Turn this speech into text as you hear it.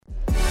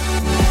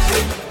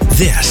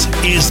This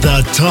is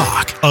the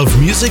talk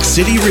of Music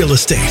City Real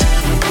Estate.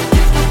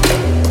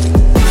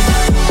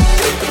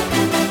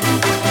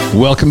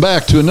 Welcome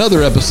back to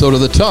another episode of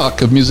the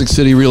Talk of Music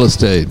City Real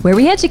Estate, where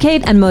we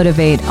educate and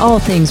motivate all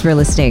things real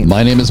estate.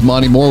 My name is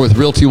Monty Moore with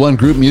Realty One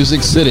Group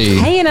Music City.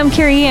 Hey, and I'm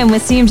Carrie Ann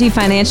with CMG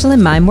Financial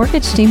and my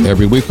mortgage team.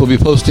 Every week we'll be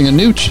posting a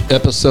new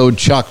episode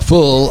chock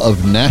full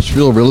of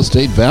Nashville real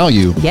estate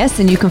value. Yes,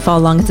 and you can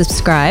follow along and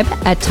subscribe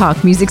at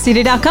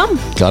talkmusiccity.com.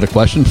 Got a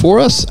question for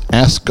us?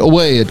 Ask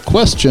away at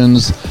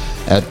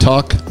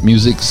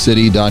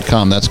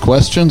questions@talkmusiccity.com. That's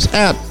questions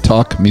at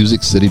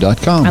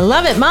talkmusiccity.com. I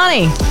love it,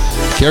 Monty.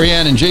 Carrie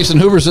Ann and Jason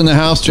Hoover's in the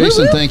house.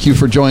 Jason, thank you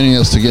for joining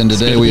us again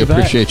today. We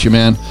appreciate you,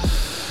 man.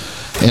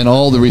 And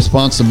all the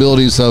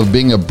responsibilities of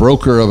being a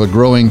broker of a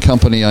growing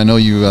company. I know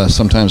you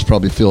sometimes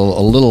probably feel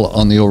a little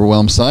on the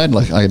overwhelmed side,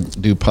 like I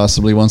do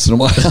possibly once in a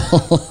while.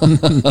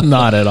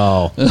 Not at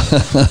all.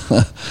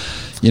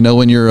 You know,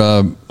 when you're,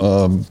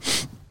 when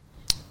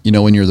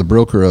you're the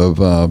broker of,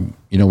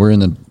 we're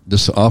in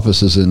this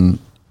office is in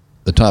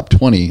the top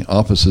 20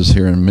 offices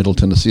here in Middle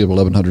Tennessee of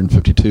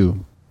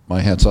 1,152. My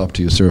hat's off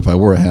to you, sir. If I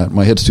wore a hat,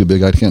 my head's too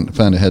big. I can't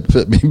find a head to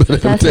fit me.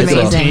 But that's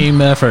amazing. Team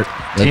effort.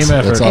 That's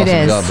awesome. It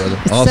is. Job, brother.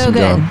 It's awesome so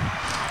good. job.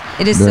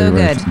 It is Very, so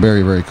good.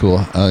 Very, very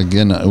cool.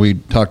 Again, we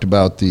talked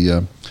about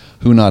the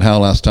who, not how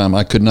last time.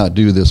 I could not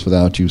do this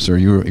without you, sir.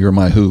 You're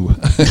my who.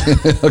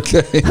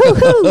 Okay. Who,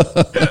 who.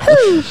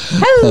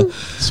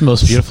 It's the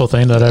most beautiful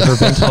thing that I've ever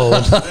been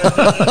told.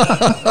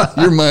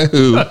 You're my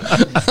who.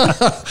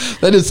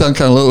 That did sound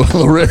kind of a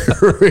little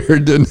rare,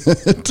 didn't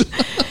it?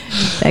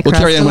 Well,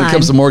 Carrie Ann, when it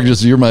comes to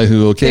mortgages, you're my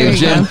who. Okay,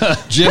 Jim,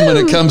 when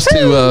it comes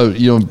to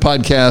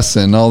podcasts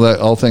and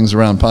all things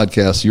around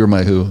podcasts, you're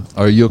my who.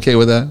 Are you okay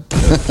with that?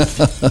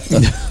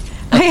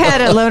 I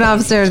had a loan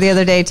officer the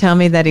other day tell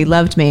me that he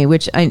loved me,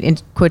 which in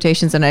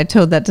quotations, and I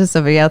told that to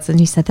somebody else, and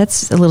he said,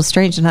 that's a little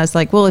strange. And I was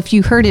like, well, if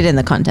you heard it in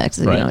the context,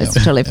 it's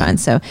totally fine.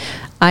 So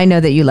I know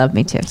that you love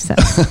me too. So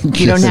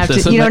you don't have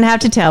to. You don't have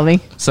to tell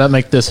me. Does that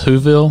make this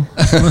Whoville?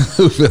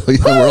 Whoville,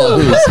 yeah, we're all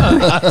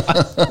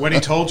who's. When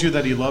he told you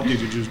that he loved you,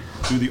 did you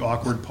do the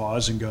awkward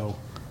pause and go,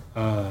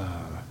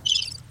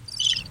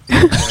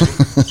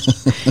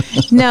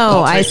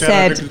 No, I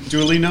said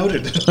duly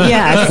noted.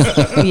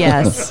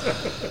 Yes.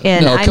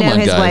 And I know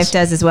his wife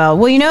does as well.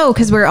 Well,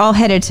 because we're all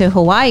headed to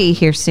Hawaii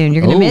here soon.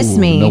 You're going to miss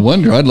me. No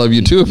wonder. I'd love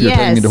you too if you're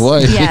taking me to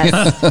Hawaii.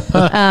 Yes.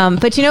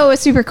 But what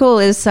was super cool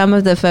is some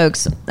of the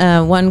folks,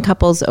 one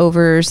couple's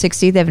over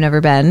 60, they've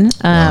never been.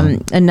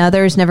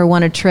 Another's never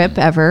won a trip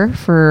ever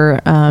for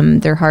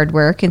their hard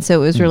work. And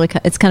so it was really,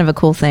 it's kind of a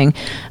cool thing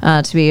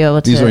to be able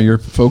to. These are your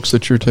folks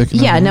that you're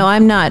taking? Yeah, no,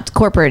 I'm not.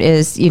 Corporate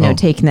is,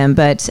 taking them.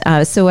 But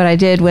so what I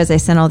did was I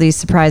sent all these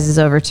surprises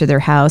over to their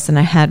house, and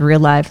I had real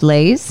live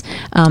lays,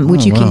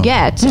 which you can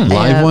get.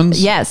 Live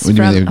ones? Yes,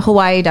 from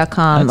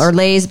Hawaii.com or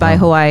Lays by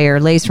Hawaii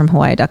or Lays from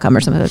Hawaii.com or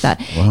something like that.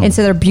 Wow. And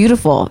so they're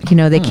beautiful.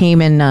 They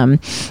came in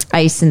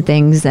ice and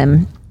things,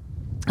 and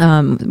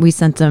we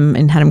sent them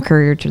and had them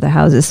couriered to the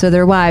houses. So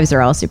their wives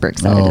are all super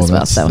excited as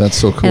well. So that's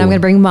so cool. And I'm going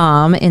to bring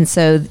mom. And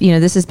so,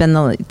 this has been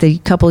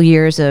the couple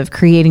years of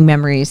creating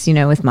memories,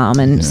 with mom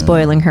and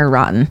spoiling her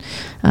rotten.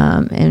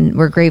 And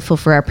we're grateful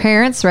for our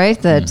parents,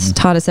 right? That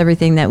taught us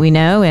everything that we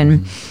know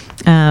and,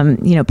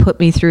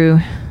 put me through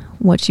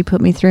what she put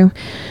me through.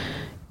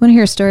 Want to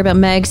hear a story about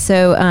Meg?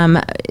 So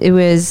it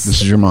was...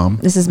 This is your mom?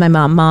 This is my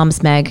mom.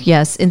 Mom's Meg,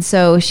 yes. And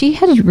so she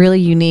had really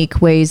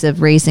unique ways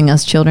of raising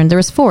us children. There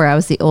was 4. I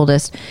was the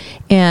oldest.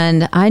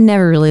 And I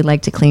never really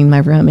liked to clean my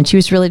room. And she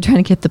was really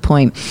trying to get the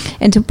point.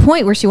 And to a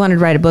point where she wanted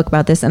to write a book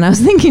about this. And I was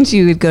thinking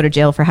she would go to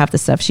jail for half the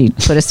stuff she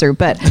put us through.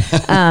 But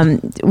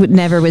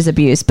never was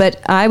abused.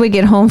 But I would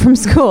get home from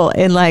school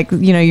and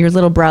your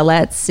little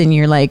bralettes and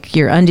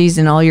your undies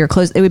and all your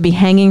clothes, it would be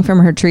hanging from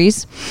her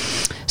trees.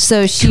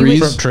 So she would...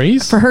 From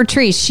trees? For her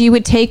trees. She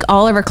would take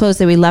all of our clothes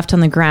that we left on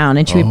the ground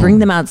and she would bring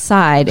them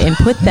outside and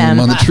put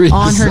them on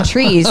her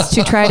trees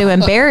to try to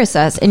embarrass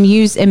us and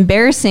use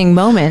embarrassing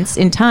moments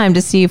in time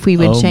to see if we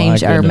would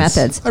change our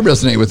methods. I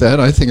resonate with that.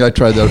 I think I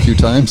tried that a few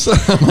times.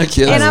 My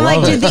kids. And I'm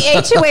like, did the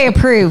HOA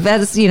approve?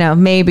 That's,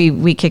 maybe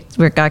we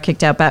got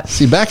kicked out. But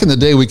see, back in the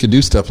day, we could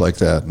do stuff like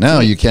that.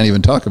 Now you can't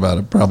even talk about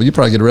it. You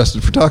probably get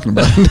arrested for talking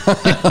about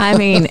it. I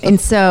mean,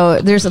 and so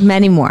there's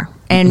many more.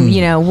 And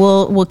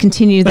we'll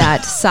continue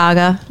that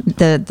saga,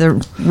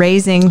 the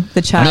raising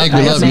the child. Meg,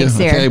 we love you.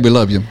 Okay, we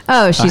love you.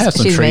 Oh, I have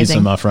some trees amazing.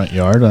 in my front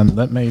yard, and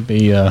that may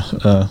be a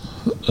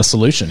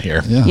solution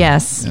here. Yeah.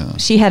 Yes,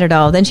 she had it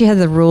all. Then she had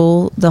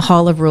the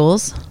Hall of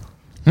Rules.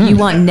 You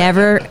want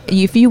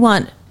if you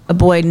want a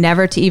boy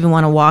never to even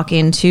want to walk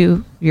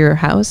into your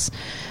house,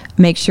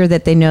 make sure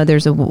that they know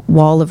there's a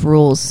wall of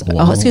rules.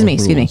 Excuse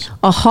me.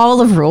 A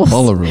hall of rules.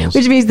 Hall of rules.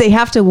 Which means they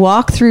have to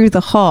walk through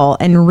the hall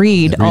and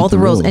read all the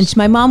rules. And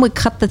my mom would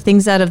cut the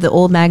things out of the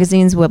old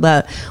magazines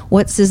about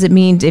what does it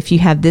mean if you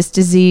have this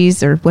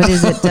disease or what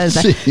is it does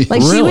that.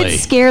 Like she would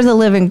scare the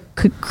living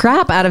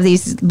crap out of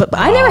these. But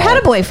I never had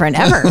a boyfriend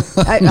ever.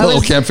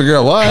 Can't figure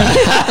out why.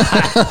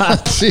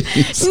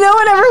 No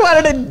one ever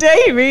wanted to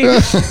date me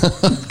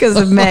because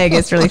of Meg.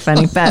 It's really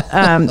funny, but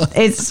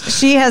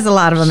she has a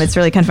lot of them. It's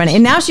really kind of funny.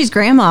 And now she's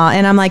grandma,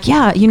 and I'm like,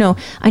 yeah,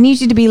 I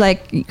need you to be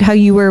like how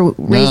you were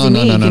raising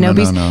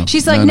me.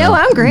 She's like, no,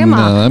 I'm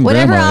grandma.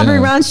 Whatever Aubrey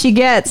runs, she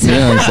gets.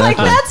 Yeah, exactly. Like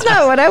that's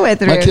not what I went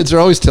through. My kids are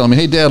always telling me,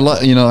 hey, Dad,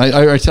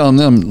 I tell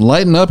them,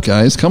 lighten up,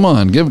 guys. Come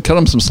on, cut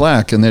them some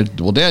slack. And they're,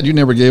 well, Dad, you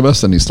never gave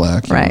us any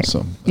slack. Right.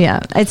 So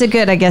yeah, it's a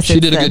good. I guess she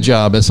did a good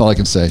job. That's all I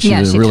can say. She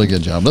did a really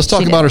good job. Let's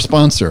talk about our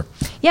sponsor.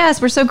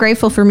 Yes, we're so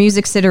grateful for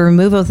Music City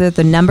Removal. They're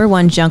the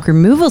 #1 junk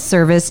removal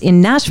service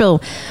in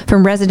Nashville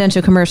from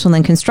residential, commercial,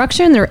 and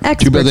construction. They're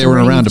experts. Too bad they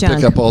weren't around to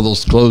pick up all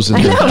those clothes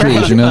in the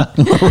trees,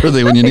 Where were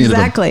they when you needed them?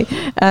 Exactly.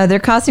 Their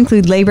costs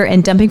include labor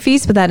and dumping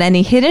fees without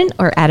any hidden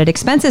or added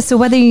expenses. So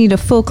whether you need a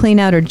full clean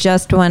out or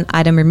just one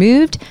item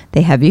removed,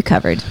 they have you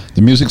covered.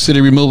 The Music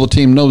City Removal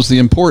team knows the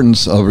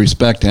importance of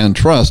respect and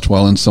trust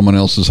while in someone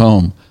else's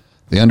home.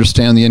 They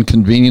understand the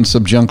inconvenience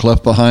of junk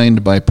left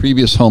behind by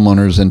previous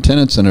homeowners and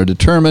tenants and are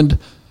determined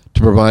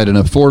to provide an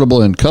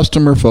affordable and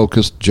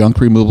customer-focused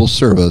junk removal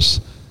service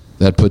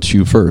that puts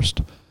you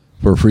first.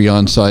 For a free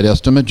on-site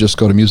estimate, just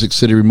go to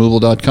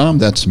MusicCityRemoval.com.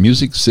 That's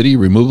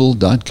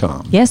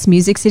MusicCityRemoval.com. Yes,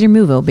 Music City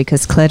Removal,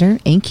 because clutter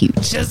ain't cute.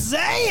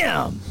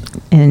 Shazam!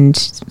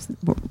 And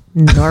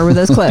nor were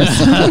those clothes.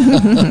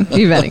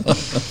 You betting.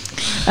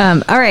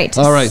 All right.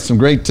 Some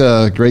great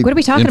what are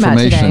we talking about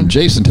today?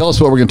 Jason, tell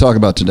us what we're going to talk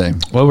about today.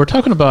 Well, we're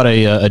talking about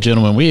a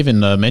gentleman. We even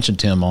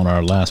mentioned him on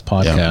our last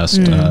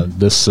podcast. Yeah.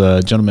 This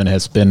gentleman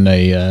has been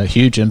a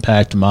huge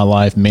impact in my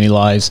life, many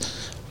lives,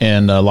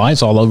 and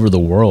lives all over the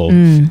world.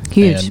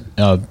 Huge.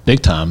 And,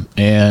 big time.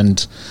 And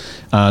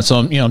so,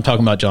 I'm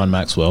talking about John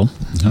Maxwell.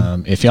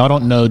 Mm-hmm. If y'all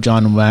don't know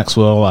John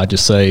Maxwell, I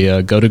just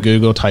say go to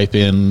Google, type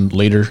in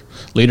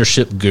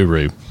leadership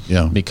guru.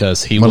 Yeah,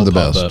 because he one will of the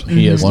pop best. Up.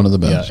 He is one of the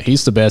best. Yeah,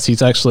 he's the best.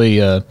 He's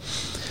actually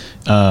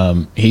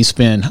he's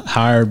been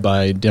hired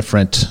by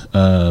different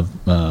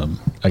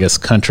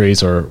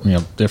countries or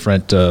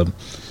different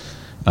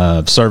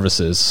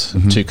services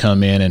to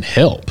come in and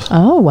help.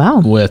 Oh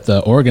wow! With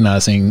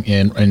organizing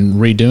and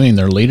redoing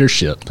their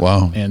leadership.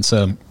 Wow! And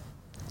so,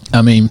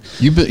 I mean,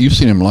 you've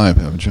seen him live,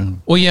 haven't you?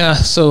 Well, yeah.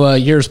 So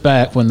years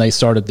back when they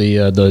started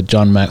the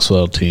John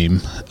Maxwell team,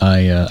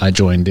 I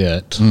joined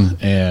it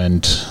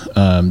and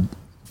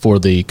for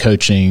the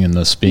coaching and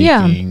the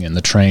speaking and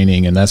the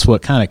training, and that's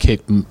what kind of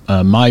kicked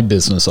my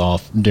business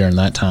off during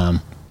that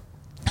time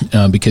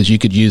because you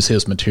could use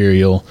his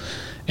material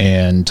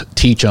and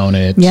teach on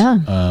it,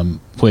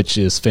 which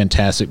is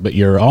fantastic. But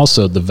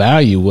the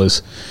value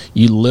was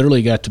you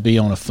literally got to be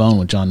on a phone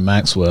with John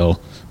Maxwell.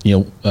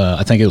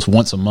 I think it was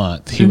once a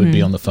month he would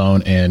be on the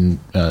phone and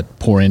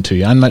pour into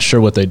you. I'm not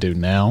sure what they do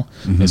now.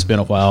 It's been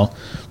a while,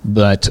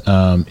 but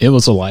it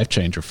was a life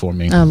changer for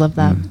me. I love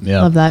that.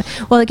 Yeah. Love that.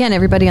 Well, again,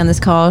 everybody on this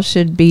call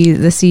should be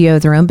the CEO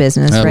of their own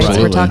business, right?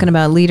 So we're talking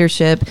about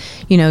leadership.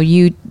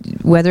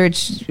 Whether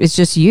it's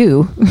just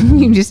you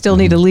just still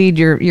need to lead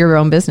your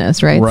own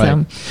business, right?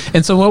 Right.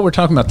 And so what we're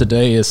talking about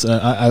today is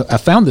I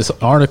found this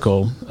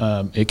article.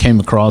 It came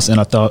across, and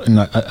I thought,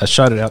 and I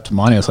shot it out to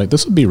Monty. I was like,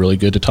 this would be really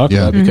good to talk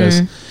about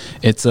because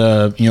it's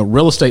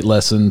real estate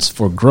lessons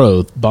for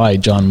growth by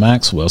John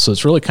Maxwell. So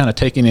it's really kind of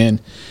taking in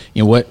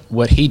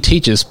what he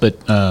teaches, but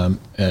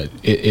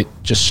it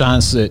just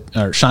shines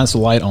the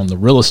light on the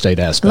real estate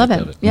aspect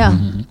of it. Yeah,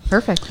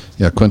 perfect.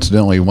 Yeah,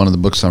 coincidentally, one of the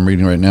books I'm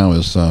reading right now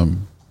is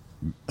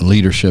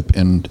Leadership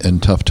in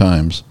Tough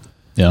Times.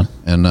 Yeah,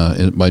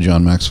 and by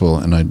John Maxwell,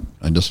 and I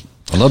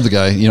love the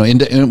guy.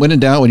 When in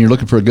doubt, when you're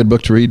looking for a good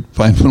book to read,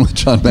 find one with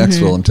John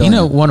Maxwell. I'm telling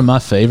you. One of my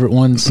favorite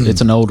ones.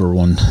 It's an older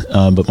one,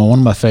 but one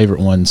of my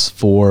favorite ones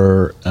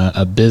for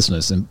a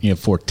business and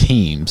for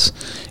teams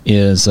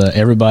is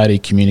everybody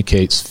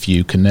communicates,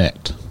 few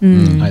connect.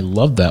 I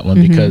love that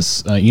one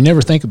because you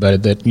never think about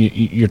it that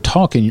you're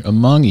talking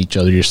among each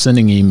other. You're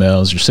sending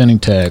emails, you're sending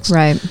texts,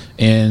 right?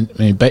 And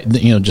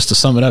just to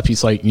sum it up,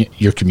 he's like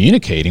you're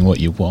communicating what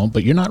you want,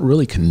 but you're not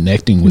really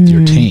connecting with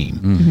your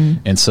team.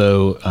 And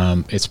so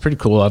it's pretty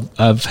cool.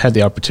 I've had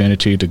the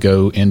opportunity to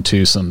go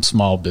into some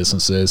small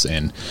businesses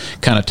and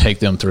kind of take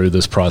them through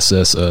this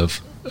process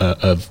of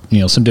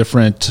some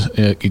different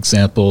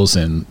examples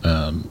and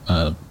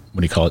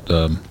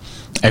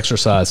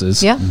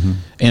exercises. Yeah.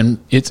 And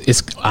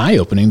it's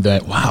eye-opening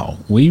that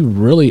we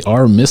really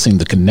are missing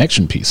the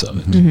connection piece of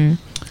it.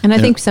 And I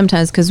think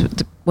sometimes because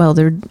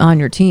they're on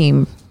your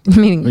team,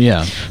 meaning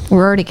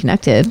we're already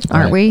connected,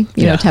 aren't we?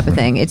 Type of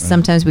thing. It's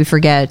sometimes we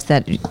forget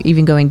that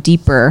even going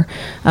deeper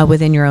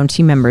within your own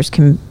team members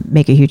can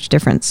make a huge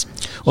difference.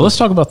 Well, let's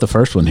talk about the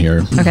first one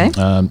here. Okay.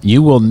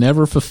 You will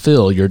never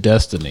fulfill your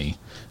destiny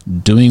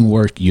doing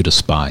work you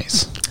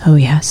despise. Oh,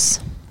 yes.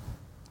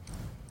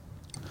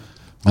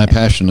 My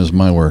passion is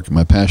my work.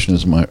 My passion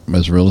is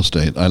real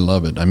estate. I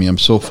love it. I mean, I'm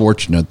so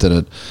fortunate that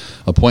at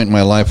a point in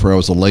my life where I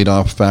was a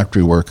laid-off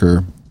factory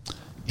worker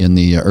in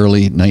the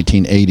early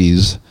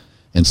 1980s,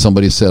 and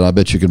somebody said, I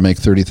bet you could make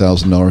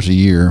 $30,000 a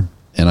year.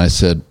 And I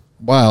said,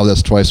 wow,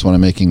 that's twice what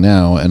I'm making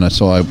now. And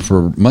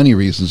for money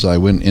reasons, I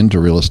went into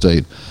real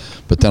estate.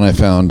 But then I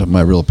found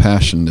my real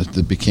passion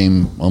that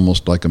became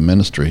almost like a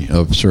ministry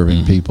of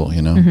serving people,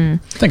 you know. I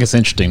think it's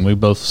interesting. We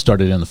both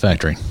started in the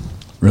factory.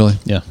 Really?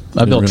 Yeah.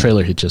 I built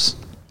trailer hitches.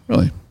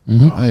 Really?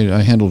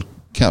 I handled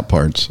cat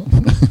parts.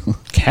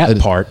 Cat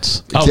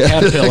parts? Oh,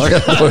 Caterpillar.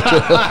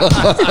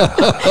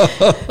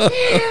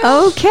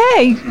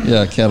 Okay.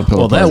 Yeah, Caterpillar.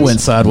 Well, that parts. went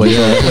sideways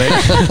real quick.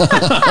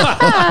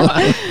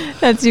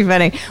 That's too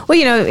funny.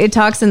 Well, it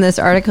talks in this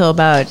article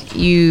about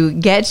you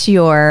get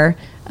your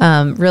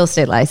real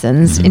estate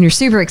license and you're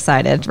super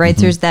excited, right?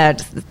 There's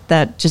that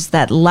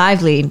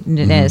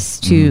liveliness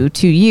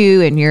to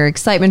you and your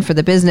excitement for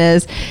the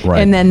business.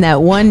 Right. And then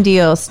that one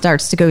deal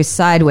starts to go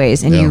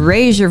sideways and you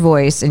raise your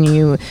voice and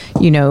you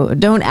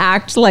don't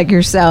act like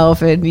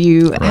yourself and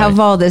you have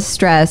all this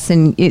stress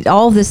and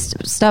all this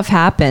stuff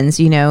happens,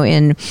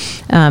 and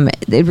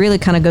it really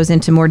kind of goes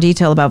into more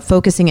detail about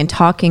focusing and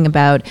talking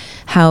about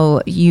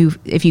how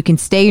if you can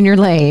stay in your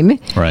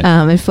lane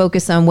and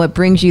focus on what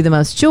brings you the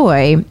most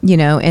joy,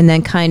 and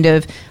then kind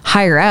of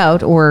hire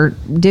out or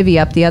divvy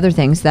up the other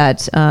things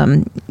that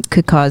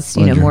could cause,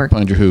 Find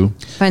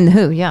the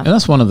who. Yeah. And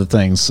that's one of the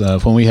things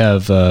when we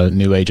have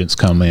new agents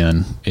come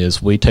in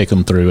is we take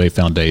them through a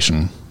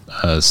foundation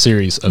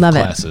series of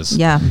classes.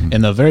 Yeah.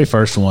 And the very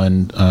first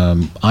one,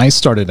 I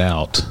started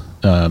out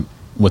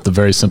with the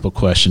very simple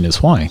question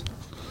is why?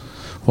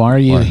 Why are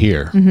you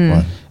here?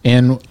 Why?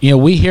 And,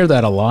 we hear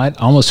that a lot,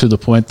 almost to the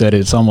point that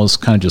it's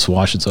almost kind of just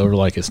washes over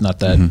like it's not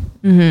that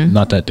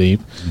not that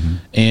deep.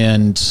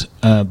 And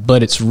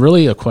but it's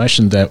really a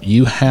question that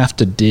you have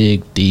to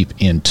dig deep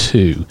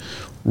into.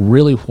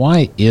 Really,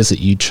 why is it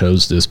you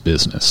chose this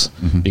business?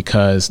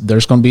 Because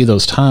there's going to be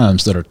those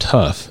times that are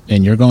tough,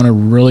 and you're going to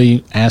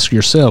really ask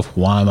yourself,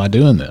 why am I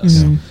doing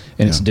this?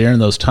 And it's during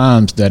those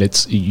times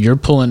that you're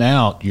pulling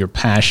out your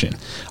passion.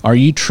 Are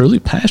you truly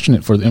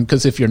passionate for them?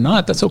 Because if you're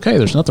not, that's okay.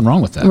 There's nothing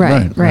wrong with that.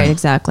 Right,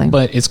 exactly.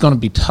 But it's going to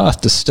be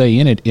tough to stay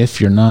in it if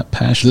you're not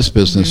passionate. This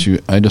business,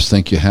 I just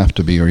think you have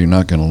to be, or you're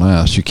not going to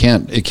last. It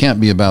can't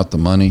be about the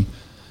money.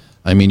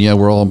 I mean,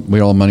 we're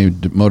all money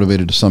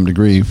motivated to some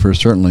degree,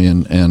 certainly,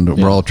 and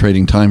we're all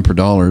trading time for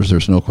dollars.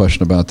 There's no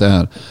question about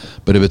that.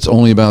 But if it's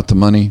only about the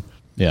money,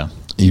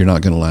 you're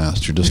not going to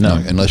last. You're just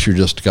not, unless you're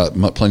just got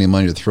plenty of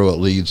money to throw at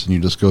leads and you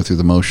just go through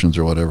the motions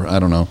or whatever. I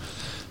don't know.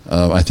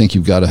 I think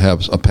you've got to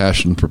have a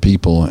passion for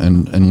people,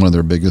 and one of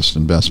their biggest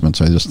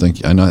investments. I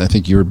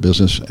think your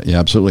business, you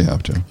absolutely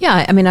have to.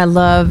 Yeah, I mean, I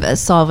love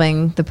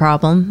solving the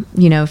problem.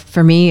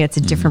 For me, it's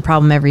a different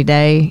problem every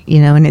day.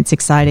 And it's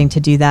exciting to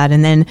do that.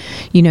 And then,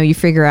 you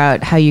figure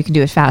out how you can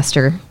do it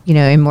faster,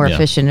 and more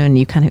efficient. And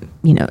you kind of,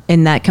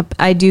 in that,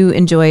 I do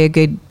enjoy a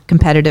good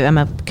competitive. I'm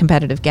a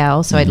competitive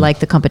gal, so I like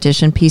the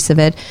competition piece of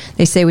it.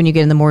 They say when you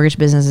get in the mortgage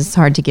business, it's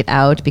hard to get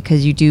out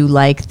because you do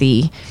like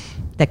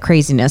that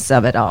craziness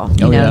of it all.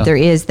 There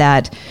is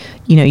that,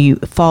 you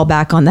fall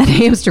back on that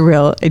hamster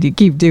wheel and you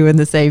keep doing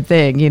the same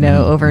thing,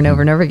 over and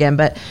over and over again.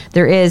 But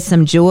there is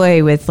some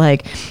joy with they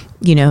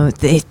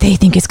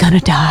think it's going to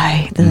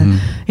die.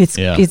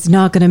 It's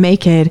not going to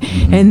make it.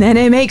 And then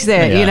it makes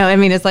it,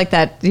 it's like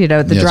that, the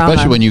drama.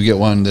 Especially when you get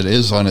one that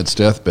is on its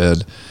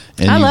deathbed.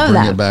 And I love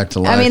bring that. it back to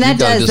life. I mean, that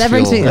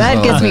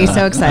gets me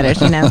so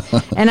excited,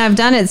 And I've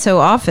done it so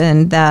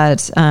often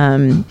that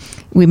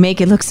we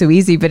make it look so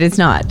easy, but it's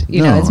not.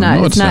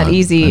 It's not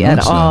easy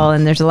at all,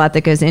 and there's a lot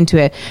that goes into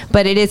it.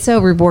 But it is so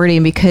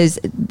rewarding because,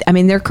 I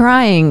mean, they're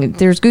crying.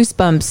 There's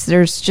goosebumps.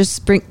 There's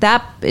just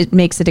it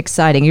makes it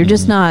exciting. You're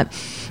just not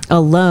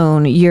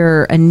alone.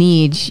 You're a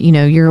need.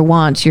 You're a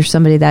want. You're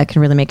somebody that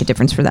can really make a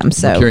difference for them.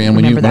 So, Carrie Ann,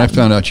 when I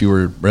found out you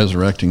were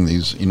resurrecting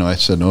these, I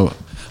said, no.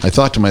 I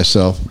thought to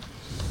myself,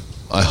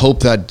 I hope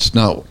that's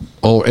not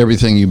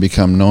everything you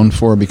become known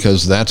for,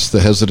 because that's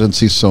the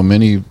hesitancy. So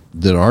many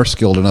that are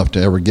skilled enough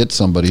to ever get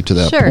somebody to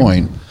that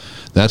point,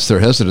 that's their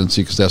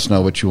hesitancy, because that's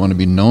not what you want to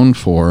be known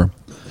for.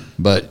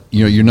 But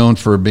you're known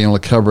for being able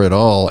to cover it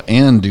all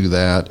and do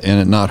that, and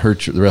it not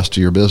hurt the rest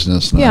of your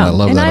business. And I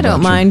love that. And I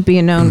don't mind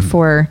being known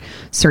for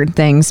certain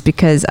things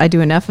because I do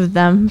enough of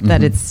them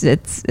that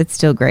it's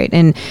still great.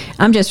 And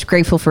I'm just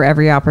grateful for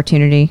every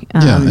opportunity.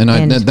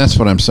 That's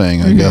what I'm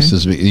saying. I guess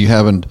is you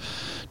haven't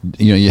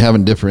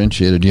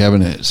differentiated. You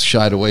haven't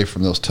shied away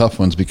from those tough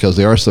ones because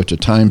they are such a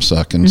time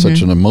suck and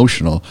such an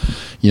emotional,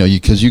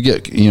 because you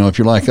get, if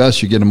you're like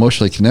us, you get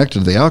emotionally connected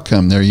to the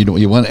outcome there.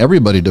 You want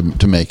everybody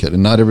to make it,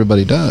 and not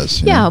everybody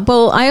does. Yeah.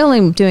 Well, I only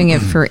am doing it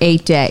for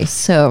 8 days,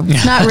 so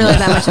it's not really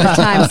that much of a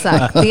time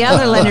suck. The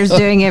other lender's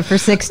doing it for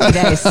 60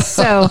 days.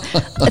 So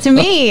to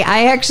me,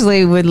 I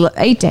actually would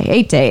 8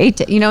 day.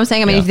 You know what I'm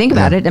saying? I mean, if you think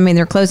about it, I mean,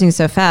 they're closing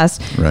so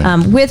fast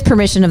with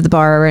permission of the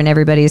borrower, and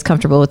everybody is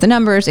comfortable with the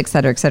numbers, et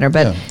cetera, et cetera.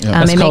 But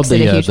That's it called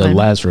makes it a huge the fun.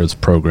 Lazarus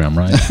program,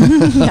 right?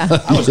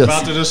 I was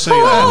about to just say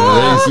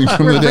that. Raising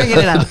from We're the dead. bringing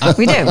it up.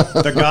 We do.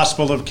 The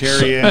Gospel of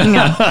Carrie Ann.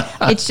 No,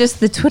 it's just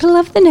the twiddle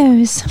of the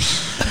nose.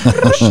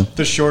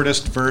 The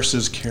shortest verse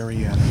is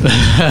Carrie Ann.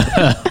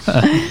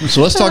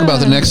 So let's talk about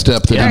the next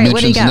step that All he right,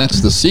 what do you mentions, got? and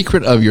that's the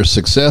secret of your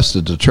success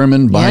is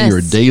determined by Yes.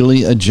 your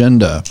daily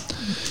agenda.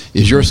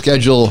 Is your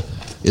schedule,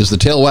 is the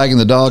tail wagging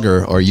the dog,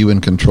 or are you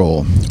in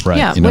control? Right.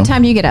 Yeah. You know? What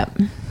time do you get up?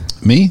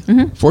 Me?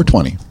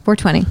 4:20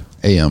 4:20.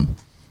 a.m.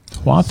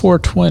 Why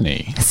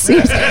 420?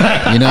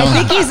 I You know?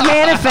 think he's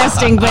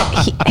manifesting,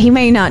 but he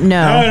may not I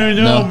know. don't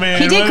know, No.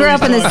 man. He did What grow are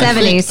up in the we talking-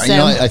 70s, so You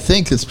know, I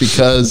think it's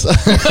because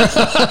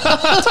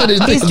I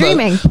didn't think he's about-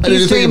 dreaming. I didn't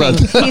He's think dreaming. about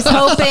that. He's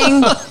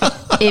hoping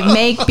it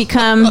may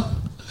become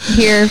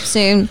here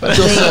soon.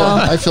 Legal.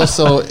 I feel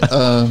so.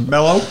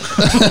 Mellow?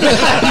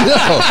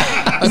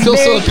 I feel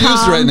so very abused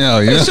calm. right now.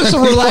 You know? It's just a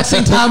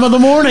relaxing time of the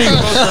morning.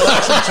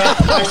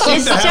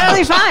 It's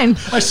totally fine.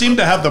 I seem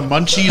to have the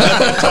munchies at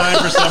that time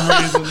for some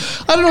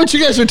reason. I don't know what you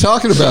guys are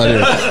talking about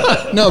here.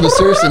 No, but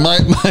seriously, my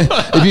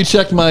if you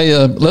check my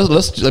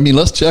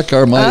let's check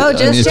our my. Oh,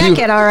 just check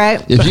it. All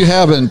right. If you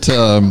haven't,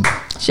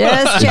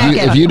 Just check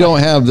it. if you don't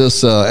have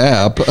this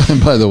app,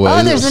 by the way,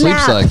 Oh, there's the an sleep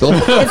app. cycle.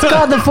 It's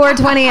called the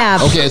 420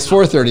 app. Okay, it's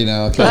 4:30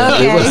 now. Okay,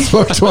 Okay. it was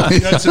 4:20.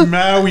 That's a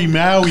Maui,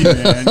 man.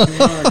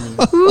 Come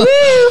on. Woo!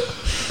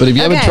 But if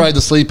you haven't Okay. tried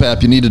the sleep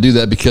app, you need to do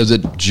that because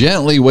it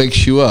gently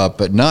wakes you up,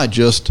 but not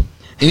just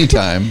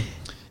anytime.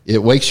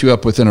 It wakes you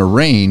up within a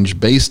range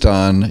based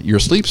on your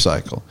sleep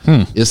cycle.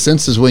 It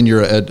senses when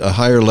you're at a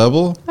higher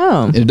level.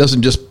 Oh. And it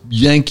doesn't just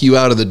yank you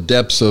out of the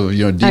depths of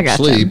deep gotcha.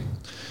 sleep.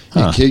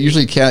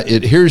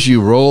 It hears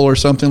you roll or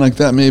something like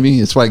that. Maybe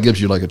that's why it gives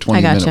you like a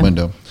 20-minute gotcha.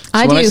 window. So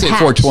I when I do say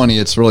Hatch. 4:20,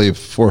 it's really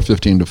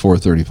 4:15 to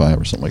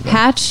 4:35 or something like that.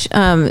 Hatch,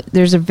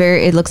 there's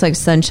it looks like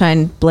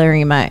sunshine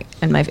blaring in my,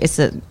 it's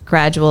a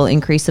gradual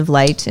increase of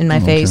light in my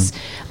face.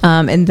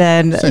 And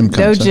then, Same no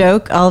concept.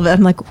 joke, all of it,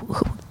 I'm like,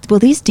 will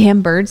these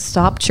damn birds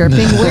stop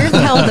chirping? Where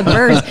the hell are the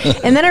birds?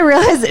 And then I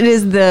realized it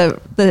is the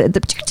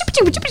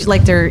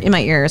like they're in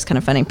my ear. It's kind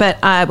of funny. But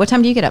what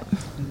time do you get up?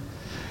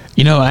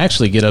 I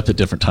actually get up at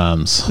different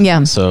times.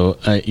 Yeah. So,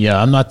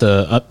 I'm not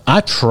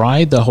I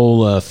tried the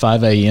whole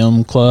 5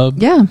 a.m. club.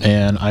 Yeah.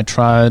 And I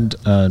tried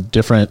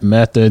different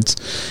methods,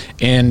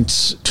 and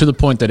to the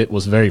point that it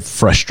was very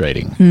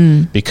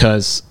frustrating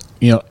because,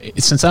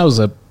 since I was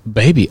a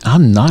baby,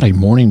 I'm not a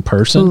morning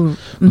person. Ooh,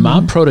 mm-hmm.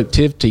 My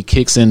productivity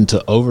kicks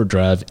into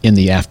overdrive in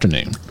the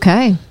afternoon.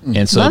 Okay.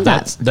 And so Love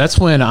that. that's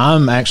when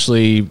I'm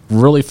actually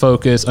really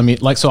focused. I mean,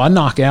 so I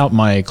knock out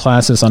my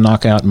classes, I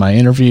knock out my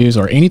interviews,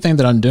 or anything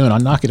that I'm doing, I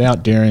knock it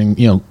out during,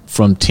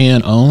 from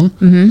 10 on.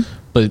 Mm-hmm.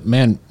 But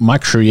man, my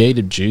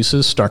creative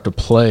juices start to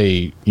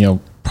play,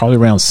 probably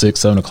around 6,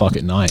 7 o'clock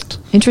at night.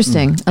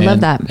 Interesting. I love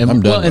that. I'm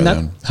done by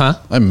then. Huh?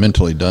 I'm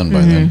mentally done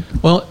by then.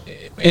 Well,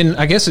 and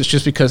I guess it's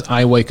just because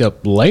I wake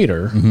up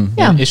later.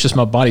 Yeah. And it's just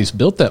my body's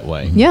built that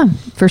way. Yeah,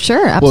 for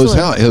sure. Well,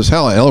 Absolutely. it was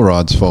Hal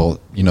Elrod's fault,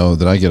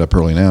 that I get up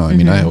early now. I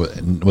mean, I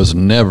was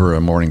never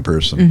a morning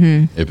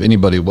person. If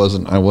anybody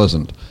wasn't, I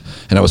wasn't.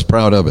 And I was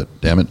proud of it.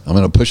 Damn it. I'm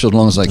going to push it as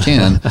long as I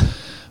can.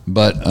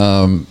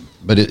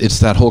 But it's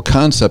that whole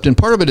concept. And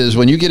part of it is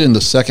when you get in the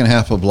second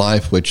half of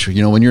life, which,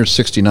 when you're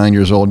 69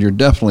 years old, you're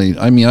definitely,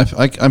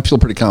 I feel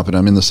pretty confident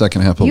I'm in the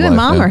second half of You life. and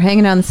Mom now. are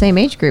hanging out in the same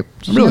age group.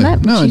 Did Really? you know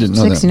that? No, I She's didn't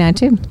know that. 69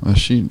 too. Well,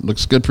 she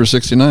looks good for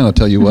 69, I'll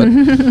tell you what.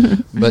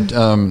 But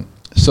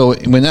so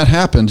when that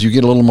happens, you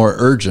get a little more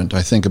urgent,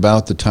 I think,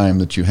 about the time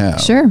that you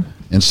have. Sure.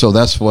 And so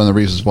that's one of the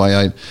reasons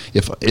why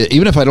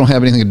even if I don't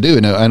have anything to do,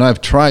 and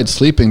I've tried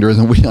sleeping during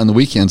on the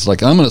weekends,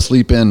 like I'm going to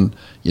sleep in,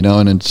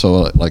 and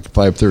so like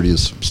 5:30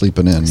 is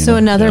sleeping in. So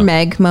another Yeah.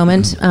 Meg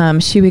moment.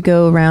 She would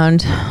go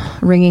around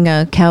ringing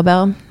a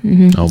cowbell.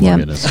 Mm-hmm. Oh, my Yeah.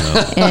 goodness.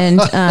 No.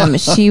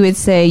 And she would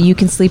say, "You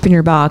can sleep in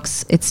your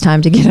box. It's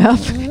time to get up."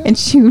 And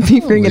she would be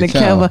ringing a cow.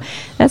 cowbell.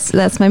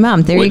 That's my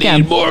mom. There you go.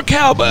 more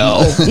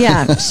cowbell.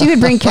 Yeah, she would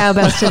bring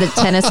cowbells to the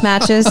tennis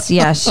matches.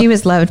 Yeah, she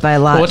was loved by a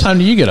lot. What time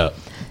do you get up?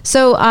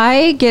 So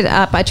I get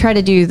up. I try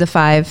to do the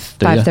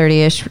 5:30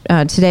 ish.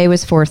 Today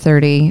was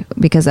 4:30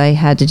 because I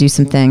had to do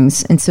some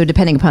things, and so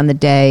depending upon the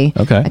day,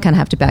 Okay. I kind of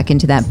have to back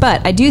into that. But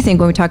I do think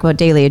when we talk about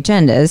daily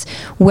agendas,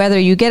 whether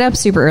you get up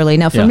super early.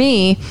 Now, for Yeah.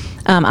 me,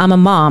 I'm a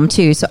mom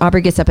too, so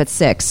Aubrey gets up at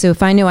 6. So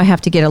if I know I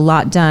have to get a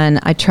lot done,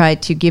 I try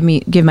to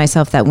give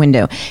myself that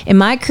window. And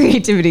my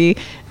creativity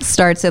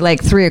starts at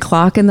like 3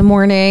 o'clock in the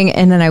morning,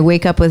 and then I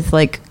wake up with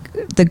like.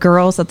 The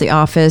girls at the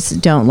office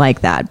don't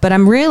like that. But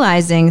I'm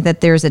realizing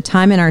that there's a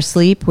time in our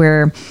sleep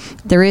where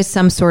there is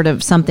some sort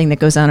of something that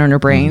goes on in our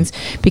brains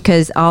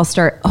because I'll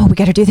start, we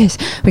got to do this.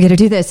 We got to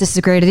do this. This is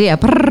a great idea.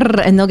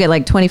 And they'll get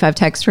like 25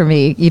 texts from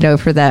me,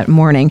 for that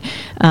morning.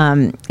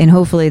 And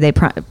hopefully they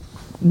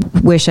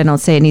wish I don't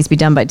say it needs to be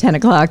done by 10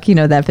 o'clock,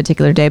 that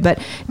particular day. But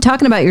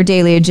talking about your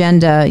daily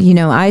agenda,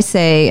 I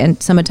say,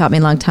 and someone taught me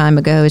a long time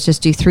ago, is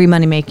just do 3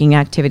 money-making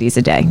activities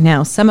a day.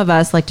 Now, some of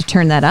us like to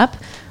turn that up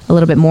a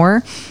little bit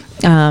more.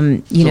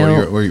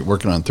 Were you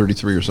working on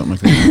 33 or something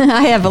like that?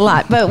 I have a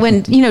lot, but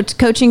when,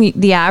 coaching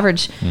the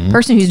average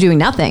person who's doing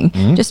nothing,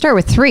 just start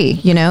with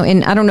 3,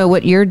 and I don't know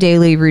what your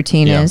daily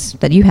routine is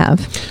that you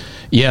have.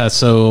 Yeah,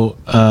 so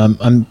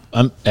I'm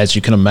as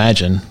you can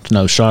imagine,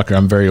 no shocker,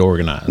 I'm very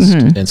organized,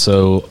 and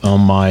so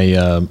on my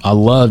I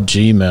love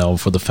Gmail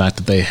for the fact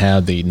that they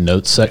have the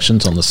notes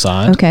sections on the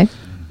side. Okay.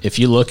 If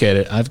you look at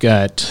it, I've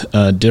got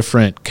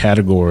different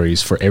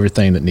categories for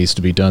everything that needs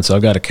to be done. So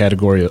I've got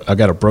I've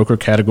got a broker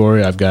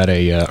category, I've got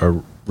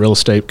a real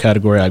estate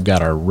category, I've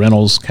got our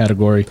rentals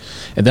category,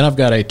 and then I've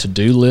got a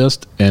to-do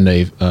list and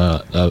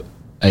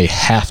a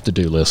have to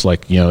do list,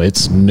 like,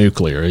 it's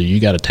nuclear. You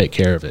got to take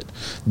care of it.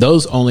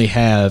 Those only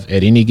have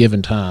at any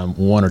given time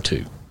 1 or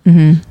 2.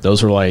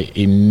 Those are like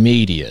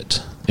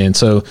immediate. And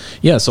so,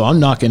 so I'm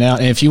knocking out.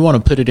 And if you want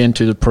to put it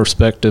into the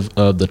perspective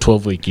of the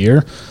 12-week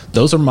year,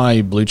 those are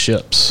my blue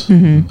chips.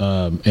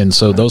 And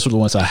so those are the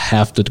ones I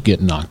have to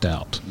get knocked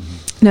out.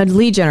 Now,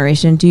 lead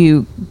generation, do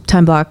you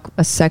time block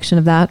a section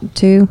of that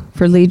too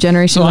for lead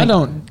generation? So I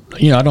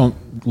don't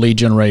lead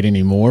generate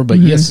anymore, but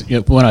yes,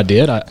 when I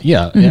did,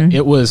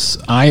 it was,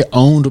 I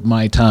owned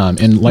my time.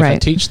 And like I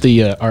teach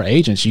our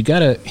agents, you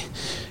gotta,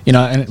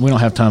 and we don't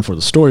have time for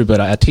the story, but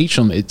I teach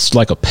them, it's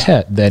like a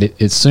pet that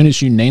as soon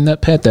as you name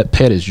that pet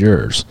is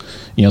yours.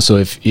 So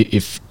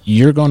if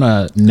you're going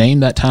to name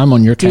that time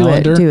on your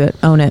calendar, do it,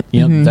 own it.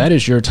 That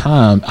is your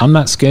time. I'm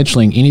not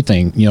scheduling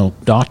anything,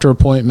 doctor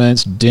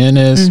appointments,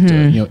 dentist,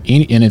 and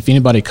if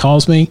anybody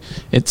calls me,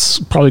 it's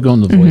probably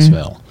going to the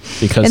voicemail.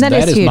 Because that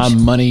is huge.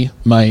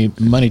 my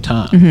money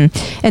time.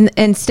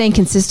 And staying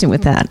consistent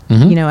with that.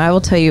 I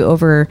will tell you,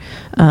 over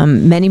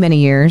many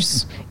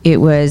years, it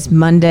was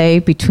Monday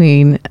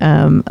between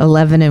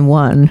 11 and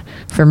 1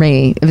 for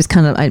me. It was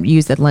kind of, I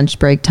used that lunch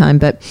break time,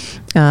 but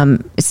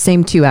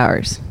same 2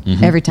 hours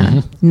every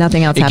time.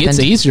 Nothing else happened. It gets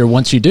easier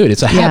once you do it.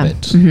 It's a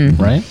habit,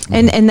 right?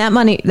 And that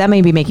money, that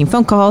may be making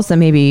phone calls, that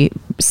may be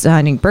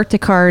signing birthday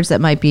cards,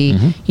 that might be,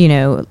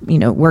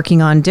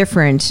 working on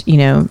different,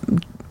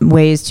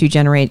 ways to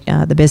generate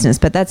the business.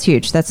 But that's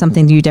huge. That's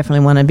something you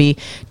definitely want to be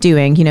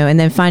doing, and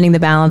then finding the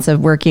balance of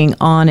working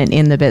on and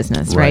in the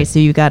business, right? So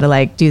you got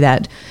to do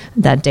that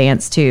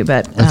dance too.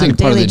 But I think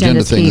part of the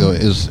agenda thing though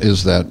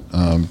is that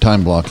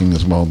time blocking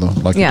as well, though,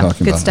 like you're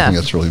talking about. Stuff. I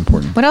think that's really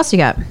important. What else you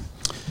got?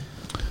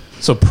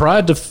 So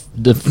pride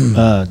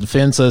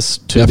defends us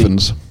to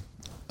Deafens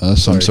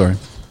us, I'm sorry.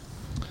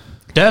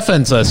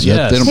 Deafens us,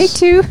 yes. Take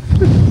 2.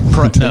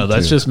 No,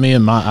 that's just me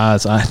and my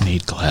eyes. I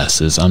need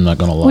glasses. I'm not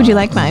going to lie. Would you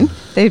like mine?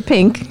 They're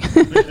pink.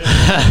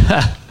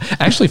 I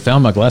actually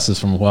found my glasses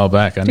from a while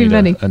back. They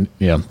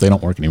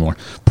don't work anymore.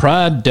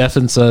 Pride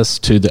deafens us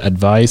to the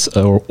advice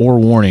or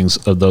warnings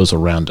of those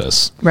around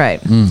us. Right.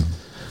 Pride,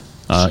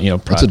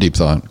 that's a deep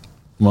thought.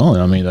 Well,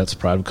 that's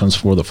pride comes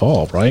before the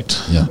fall,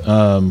 right?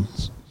 Yeah.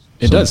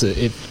 It does.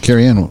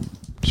 Carrie Ann,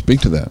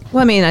 speak to that.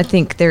 Well, I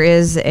think there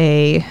is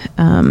a...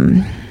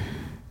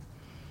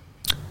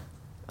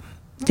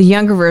 the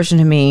younger version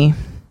of me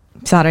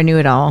thought I knew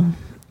it all,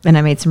 and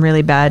I made some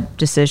really bad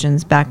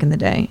decisions back in the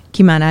day.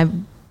 Keep in mind, I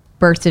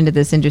birthed into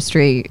this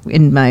industry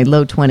in my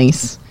low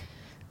 20s.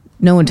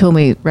 No one told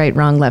me right,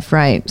 wrong, left,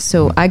 right.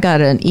 So I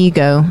got an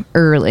ego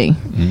early,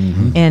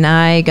 and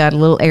I got a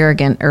little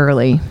arrogant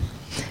early.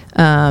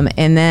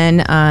 And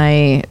then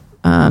I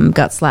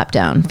got slapped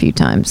down a few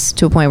times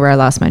to a point where I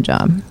lost my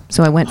job.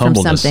 So I went from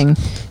something,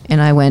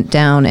 and I went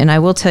down. And I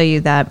will tell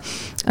you that...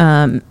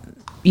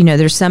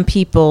 there's some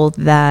people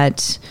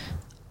that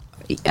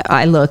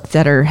I look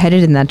that are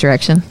headed in that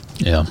direction.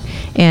 Yeah.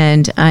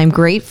 And I'm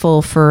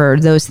grateful for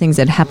those things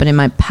that happened in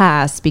my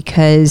past,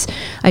 because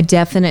I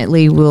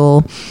definitely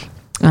will,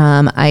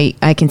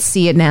 I can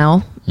see it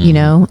now.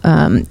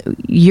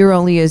 You're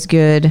only as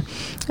good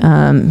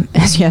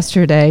as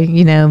yesterday,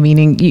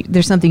 meaning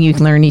there's something you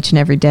can learn each and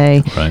every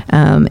day. Right.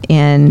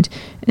 And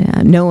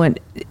no one,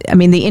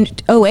 the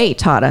 08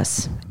 taught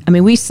us.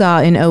 We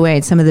saw in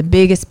 08 some of the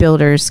biggest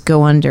builders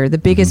go under, the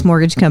biggest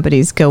mortgage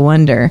companies go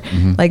under.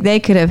 Like, they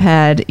could have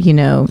had,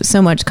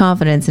 so much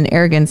confidence and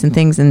arrogance and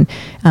things, and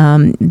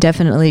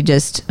definitely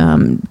just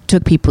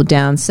took people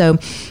down. So,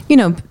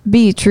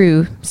 be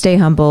true, stay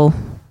humble,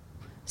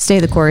 stay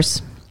the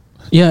course.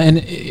 Yeah, and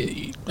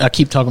I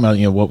keep talking about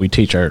what we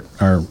teach our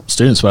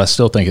students, but I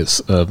still think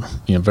it's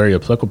very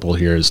applicable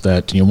here. Is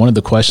that one of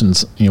the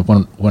questions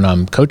when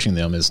I'm coaching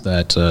them is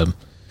that.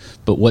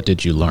 But what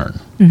did you learn?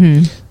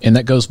 And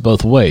that goes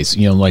both ways.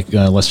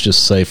 Let's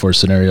just say, for a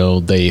scenario,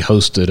 they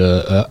hosted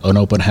an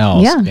open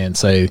house and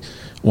say,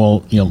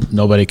 well,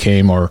 nobody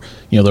came, or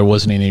there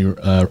wasn't any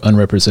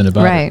unrepresented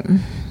body. Right.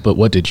 But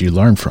what did you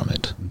learn from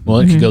it? Well,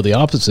 it could go the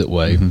opposite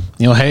way.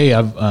 Hey,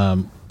 I've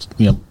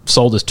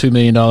sold this $2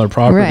 million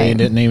property and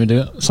didn't even do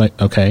it. It's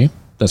like, okay,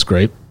 that's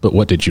great, but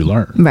what did you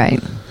learn? Right.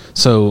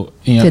 So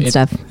good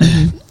stuff.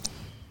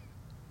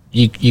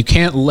 You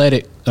can't let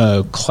it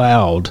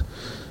cloud.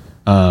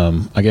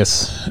 I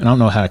guess, I don't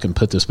know how I can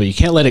put this, but you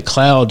can't let it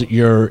cloud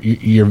your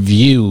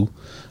view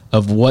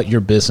of what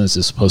your business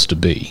is supposed to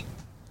be.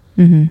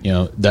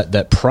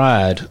 That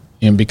pride,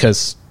 and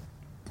because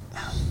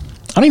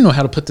don't even know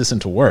how to put this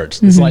into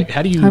words. It's like,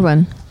 how do you? Hard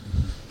one.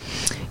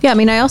 Yeah, I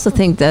mean, I also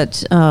think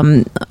that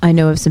I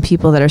know of some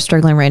people that are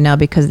struggling right now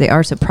because they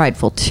are so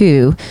prideful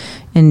too,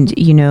 and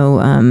I don't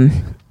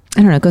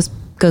know, it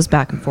goes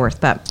back and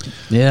forth. But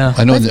Yeah,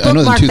 I know. let's I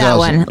know bookmark that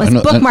one. Let's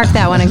bookmark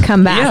that one and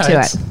come back to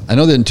it. I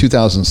know that in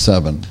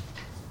 2007,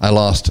 I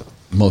lost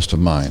most of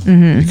mine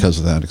because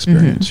of that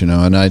experience.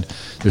 And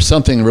there's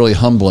something really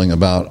humbling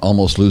about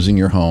almost losing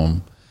your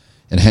home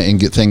and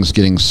get things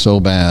getting so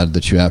bad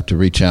that you have to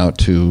reach out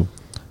to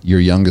your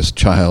youngest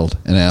child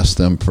and ask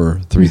them for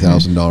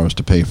 $3,000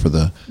 to pay for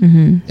the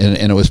and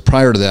it was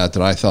prior to that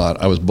I thought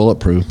I was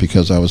bulletproof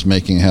because I was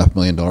making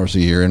 $500,000 a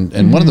year,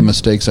 and one of the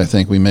mistakes I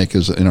think we make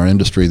is in our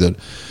industry that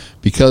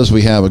because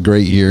we have a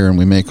great year and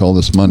we make all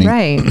this money,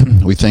 Right.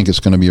 we think it's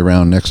going to be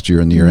around next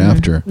year and the year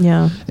after,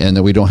 and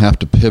that we don't have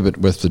to pivot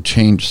with the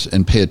change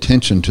and pay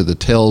attention to the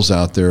tells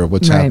out there of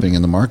what's happening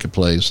in the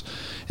marketplace,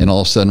 and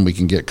all of a sudden we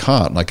can get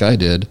caught like I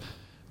did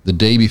the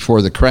day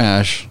before the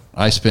crash.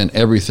 I spent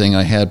everything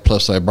I had,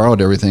 plus I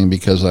borrowed everything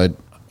because I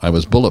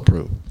was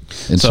bulletproof.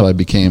 And so I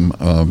became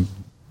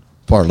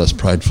far less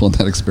prideful in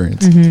that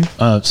experience.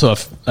 So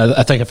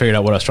I think I figured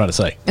out what I was trying to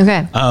say.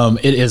 Okay.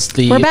 It is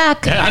the... We're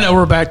back. I know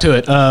we're back to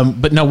it.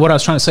 But no, what I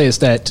was trying to say is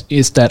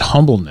that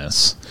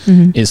humbleness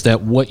is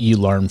that what you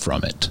learn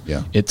from it.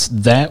 Yeah. It's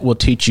that will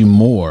teach you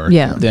more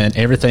than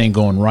everything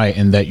going right,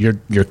 and that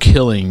you're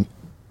killing...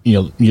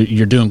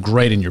 you're doing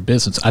great in your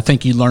business. I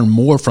think you learn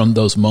more from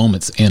those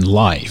moments in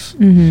life,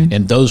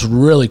 and those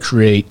really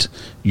create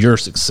your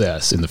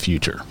success in the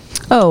future.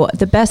 Oh,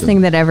 the best thing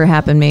that ever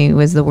happened to me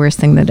was the worst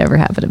thing that ever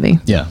happened to me.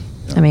 Yeah.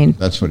 I mean,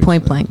 that's what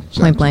point blank.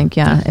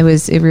 Yeah,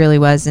 it really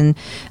was. And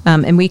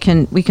we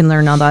can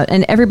learn all that,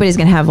 and everybody's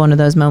going to have one of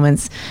those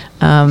moments.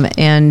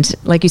 And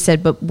like you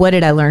said, but what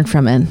did I learn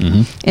from it?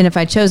 And if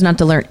I chose not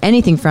to learn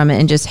anything from it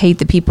and just hate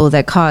the people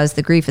that caused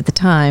the grief at the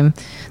time,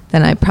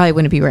 then I probably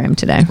wouldn't be where I am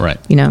today. Right.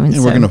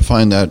 And we're going to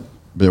find that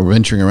we're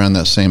venturing around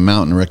that same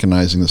mountain,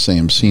 recognizing the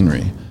same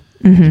scenery.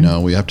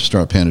 We have to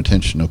start paying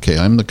attention. Okay,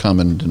 I'm the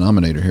common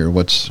denominator here.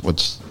 What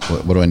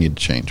do I need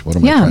to change? What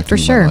am I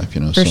attracting in my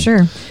life? For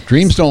sure.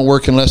 Dreams don't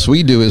work unless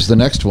we do is the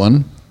next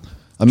one.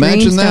 Imagine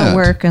Dreams that. don't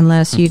work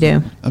unless you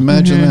do.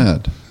 Imagine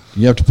that.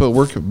 You have to put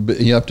work.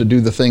 You have to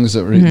do the things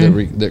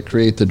that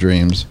create the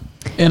dreams.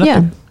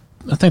 And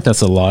I think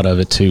that's a lot of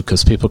it too,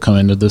 because people come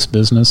into this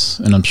business,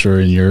 and I'm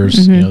sure in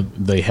yours,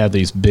 they have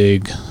these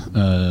big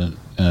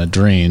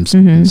dreams.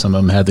 Some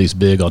of them have these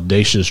big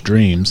audacious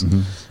dreams.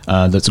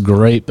 That's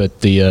great,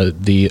 but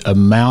the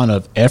amount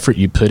of effort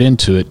you put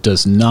into it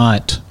does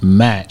not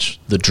match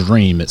the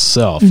dream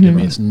itself. I mean,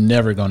 it's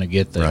never going to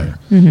get there.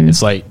 Right.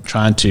 It's like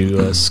trying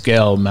to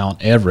scale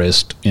Mount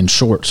Everest in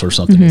shorts or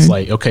something. It's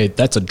like, okay,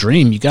 that's a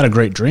dream. You got a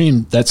great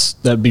dream.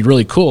 That'd be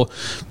really cool,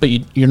 but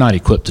you're not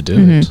equipped to do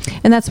it.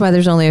 And that's why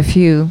there's only a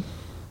few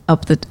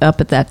up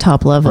at that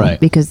top level,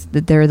 because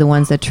they're the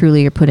ones that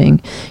truly are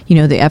putting,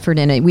 the effort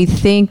in it. We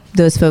think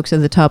those folks at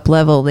the top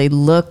level, they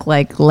look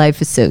like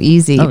life is so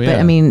easy, but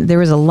I mean, there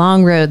was a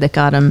long road that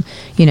got them,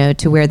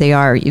 to where they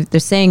are. The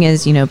saying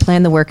is,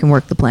 plan the work and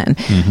work the plan.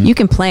 You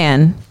can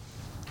plan,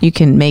 you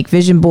can make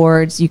vision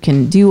boards, you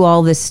can do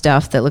all this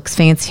stuff that looks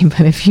fancy,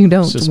 but if you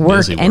don't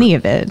work any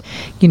of it,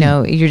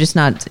 you're just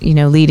not,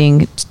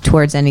 leading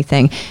towards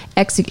anything.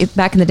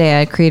 Back in the day,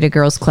 I created a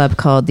girls club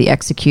called the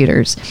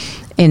Executors.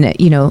 And,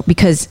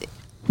 because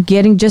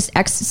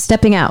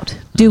stepping out,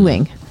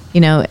 doing,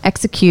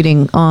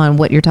 executing on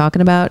what you're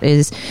talking about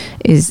is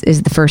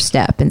the first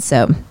step. And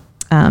so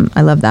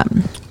I love that.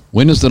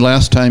 When is the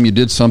last time you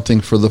did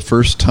something for the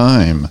first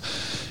time?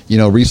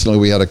 Recently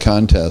we had a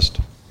contest.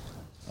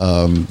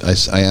 I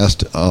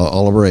asked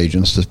all of our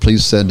agents to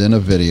please send in a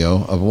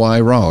video of why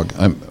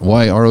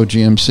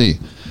ROGMC.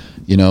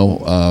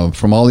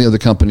 From all the other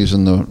companies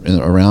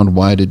around,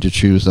 why did you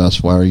choose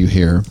us? Why are you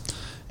here?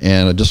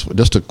 And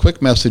just a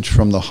quick message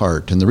from the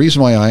heart. And the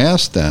reason why I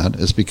asked that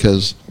is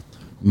because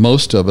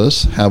most of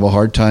us have a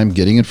hard time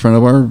getting in front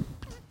of our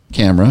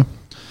camera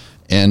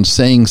and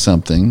saying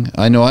something.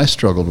 I know I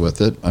struggled with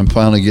it. I'm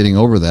finally getting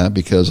over that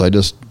because I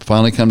just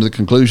finally come to the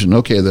conclusion,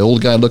 okay, the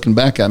old guy looking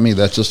back at me,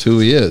 that's just who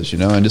he is.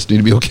 I just need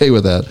to be okay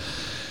with that.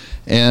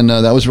 And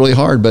that was really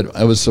hard, but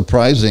it was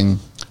surprising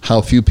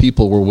how few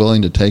people were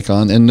willing to take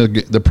on. And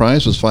the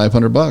prize was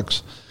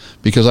 $500.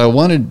 Because I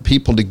wanted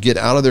people to get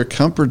out of their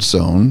comfort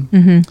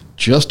zone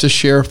just to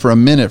share for a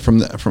minute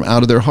from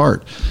out of their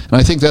heart. And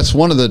I think that's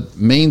one of the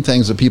main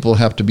things that people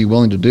have to be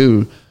willing to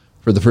do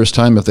for the first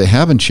time, if they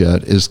haven't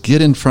yet, is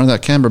get in front of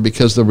that camera,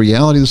 because the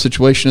reality of the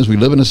situation is we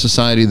live in a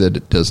society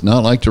that does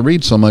not like to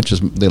read so much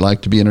as they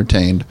like to be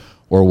entertained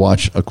or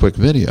watch a quick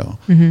video.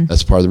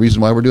 That's part of the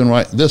reason why we're doing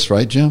this,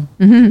 right, Jim?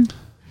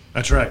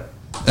 That's right.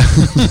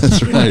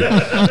 That's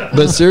right.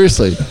 But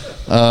seriously,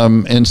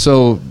 and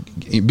so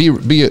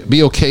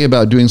be okay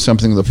about doing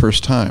something the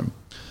first time.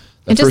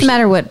 It doesn't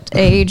matter what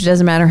age,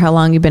 doesn't matter how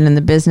long you've been in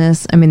the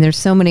business. I mean, there's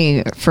so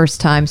many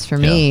first times for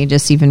me,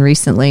 just even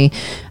recently.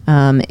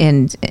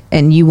 And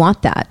you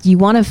want that. You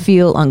want to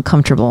feel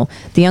uncomfortable.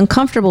 The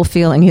uncomfortable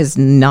feeling is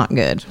not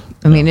good.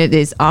 I mean, it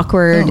is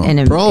awkward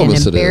and for all of us it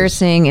is.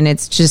 embarrassing, and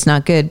it's just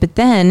not good. But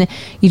then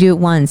you do it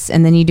once,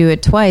 and then you do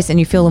it twice, and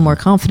you feel a little more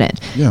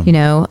confident. Yeah. You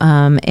know,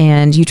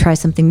 and you try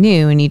something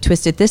new, and you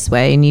twist it this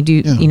way, and you do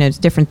you know,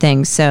 different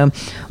things. So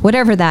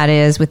whatever that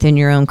is within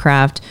your own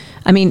craft.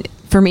 I mean,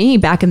 for me,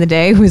 back in the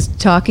day, was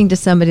talking to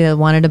somebody that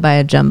wanted to buy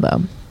a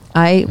jumbo.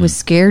 I was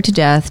scared to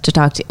death to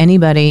talk to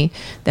anybody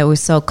that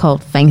was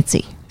so-called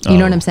fancy. You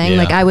know what I'm saying? Yeah.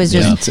 Like I was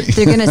just,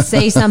 they're going to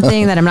say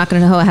something that I'm not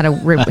going to know how to, you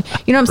know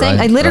what I'm saying?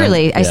 Right, I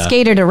literally, I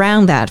skated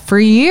around that for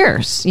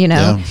years, you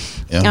know?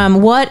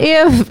 What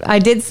if I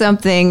did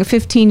something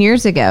 15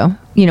 years ago?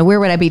 You know, where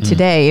would I be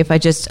today if I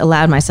just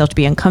allowed myself to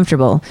be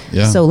uncomfortable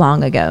so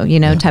long ago, you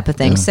know, type of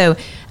thing. So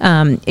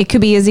it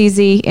could be as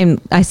easy, and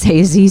I say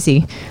as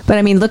easy, but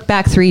I mean, look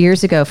back 3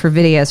 years ago for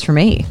videos for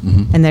me,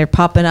 and they're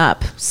popping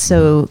up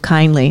so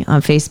kindly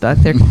on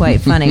Facebook. They're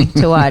quite funny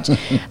to watch.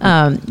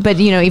 But,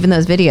 you know, even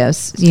those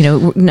videos, you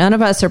know, none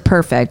of us are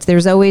perfect.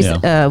 There's always,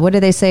 what do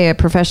they say? A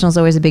professional is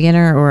always a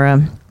beginner, or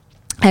a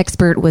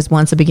expert was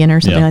once a beginner,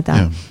 something like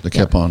that. Yeah, they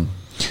kept on.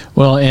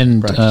 Well,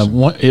 and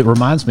it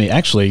reminds me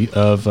actually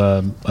of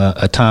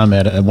a time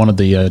at one of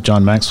the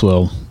John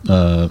Maxwell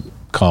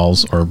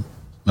calls, or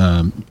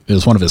it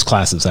was one of his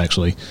classes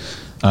actually.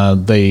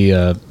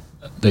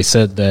 They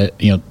said that,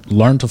 you know,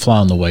 learn to fly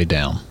on the way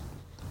down,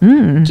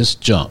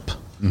 just jump.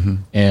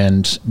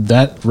 And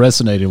that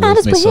resonated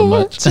with me so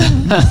much.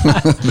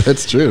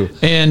 That's true.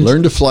 And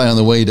learn to fly on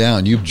the way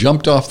down. You've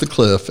jumped off the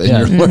cliff, and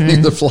you're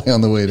learning to fly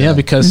on the way down. Yeah,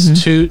 because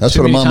that's too what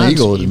a many mama times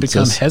eagle you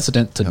become says.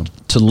 hesitant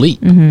to leap,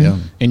 Yeah.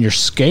 and you're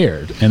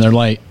scared. And they're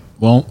like,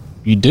 "Well,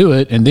 you do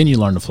it, and then you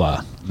learn to fly."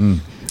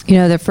 You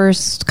know, the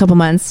first couple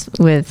months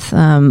with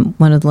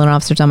one of the loan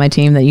officers on my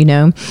team that you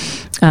know,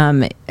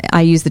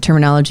 I use the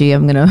terminology,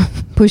 I'm going to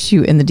push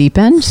you in the deep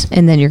end,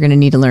 and then you're going to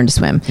need to learn to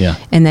swim. Yeah.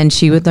 And then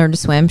she would learn to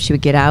swim. She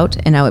would get out,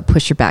 and I would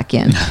push her back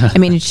in. I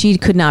mean, she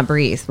could not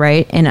breathe,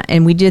 right?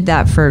 And we did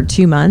that for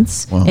 2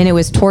 months, Wow. and it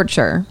was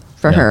torture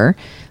for her.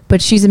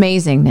 But she's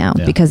amazing now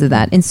because of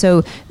that. And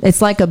so it's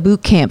like a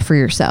boot camp for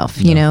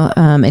yourself, you know,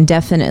 and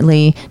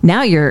definitely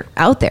now you're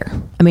out there.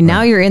 I mean,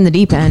 now you're in the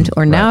deep end,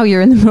 or now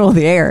you're in the middle of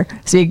the air.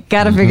 So you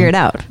got to figure it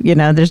out. You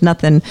know, there's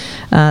nothing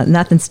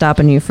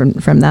stopping you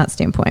from that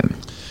standpoint.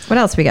 What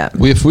else we got?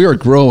 If we are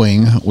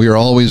growing, we are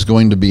always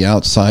going to be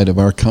outside of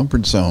our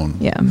comfort zone.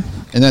 Yeah.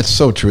 And that's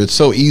so true. It's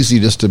so easy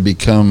just to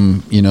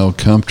become, you know,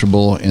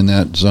 comfortable in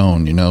that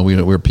zone. You know,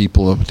 we're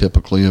people of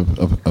typically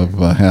of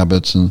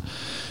habits and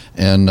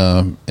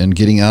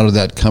getting out of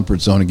that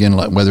comfort zone again,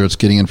 like whether it's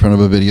getting in front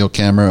of a video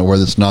camera, or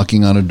whether it's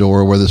knocking on a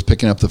door, or whether it's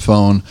picking up the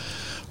phone,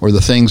 or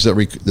the things that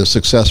the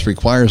success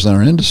requires in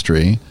our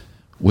industry,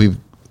 we've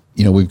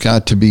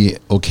got to be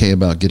okay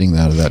about getting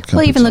out of that comfort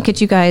Well, even zone. look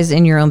at you guys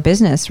in your own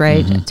business,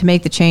 right? To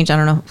make the change. I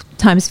don't know,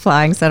 time's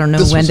flying, so I don't know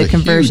This when was the a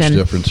conversion. huge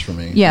difference for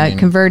me. Yeah, I mean,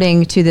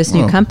 converting to this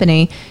new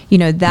company, you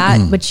know,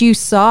 that what you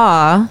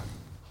saw,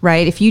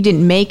 right? If you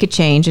didn't make a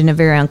change, and a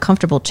very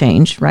uncomfortable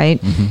change, right?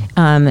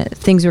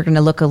 Things were going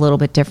to look a little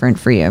bit different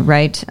for you,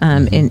 right?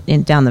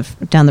 In down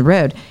the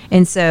road.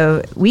 And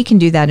so we can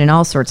do that in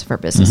all sorts of our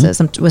businesses.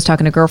 I was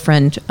talking to a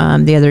girlfriend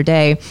the other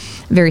day,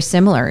 very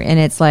similar, and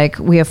it's like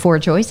we have 4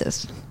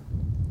 choices.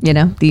 You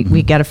know,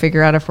 we got to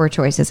figure out our 4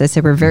 choices. I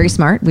said we're very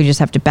smart. We just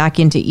have to back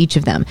into each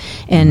of them,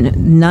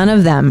 and none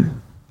of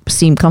them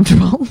seem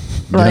comfortable.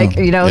 Like,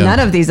 you know, none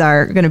of these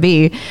are going to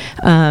be.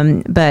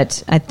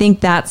 But I think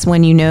that's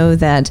when you know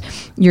that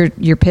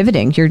you're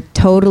pivoting. You're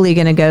totally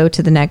going to go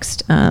to the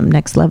next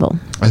level.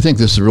 I think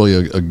this is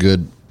really a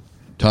good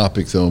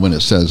topic, though, when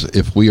it says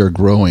if we are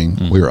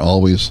growing, we are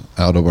always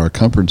out of our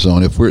comfort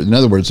zone. In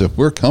other words, if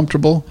we're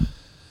comfortable,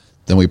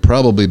 then we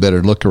probably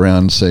better look around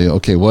and say,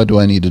 okay, what do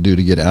I need to do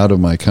to get out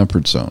of my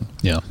comfort zone?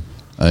 Yeah.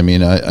 I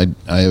mean, I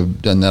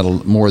have done that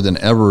more than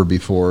ever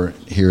before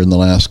here in the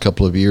last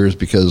couple of years,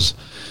 because,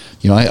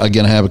 you know, I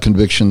have a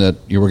conviction that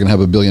we're going to have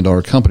a $1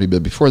 billion company,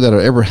 but before that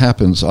ever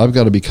happens, I've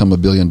got to become a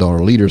 $1 billion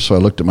leader. So I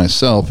looked at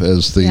myself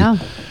as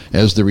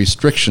the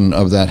restriction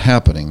of that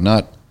happening,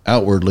 not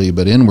outwardly,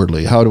 but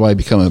inwardly. How do I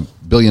become a $1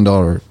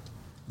 billion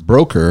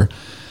broker?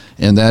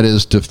 And that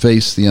is to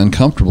face the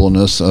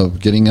uncomfortableness of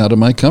getting out of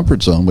my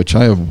comfort zone, which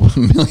I have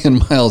 1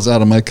 million miles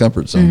out of my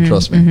comfort zone.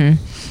 Trust me.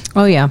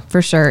 Oh yeah,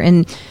 for sure.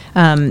 And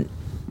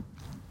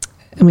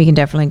we can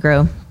definitely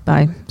grow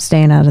by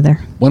staying out of there.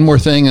 One more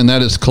thing, and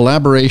that is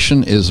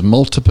collaboration is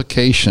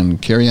multiplication.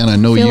 Carrie Ann, I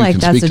know you can speak to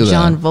that. I feel like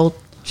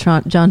that's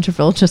a John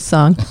Travolta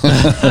song.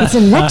 It's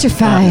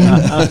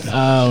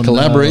electrifying.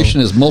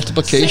 Collaboration is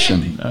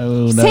multiplication.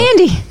 Oh, no.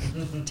 Sandy.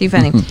 Too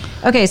funny.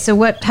 Okay,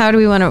 so how do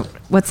we want to,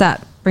 what's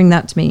that? Bring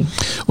that to me.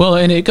 Well,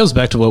 and it goes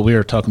back to what we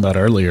were talking about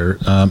earlier.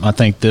 I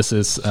think this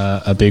is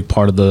a big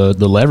part of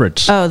the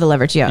leverage. Oh, the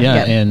leverage, yeah.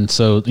 And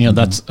so, you know,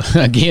 that's,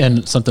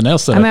 again, something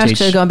else that I'm I teach.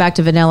 actually going back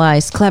to Vanilla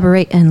Ice.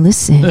 Collaborate and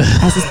listen.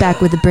 As is back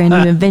with a brand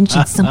new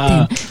invention.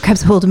 Something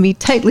grabs hold of me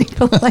tightly,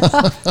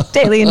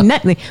 daily and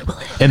nightly.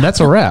 And that's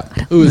a wrap.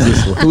 Who is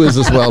this? Who is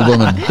this wild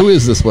woman? Who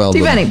is this wild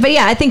Too woman? funny. But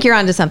yeah, I think you're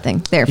onto something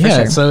there for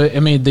sure. So,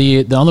 I mean,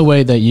 the only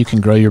way that you can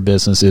grow your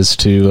business is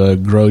to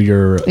grow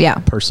your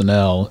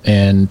personnel,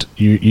 and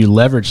you you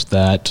leverage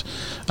that.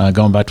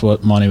 Going back to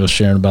what Monty was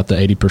sharing about the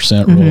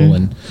 80% rule,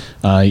 and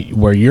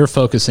where you're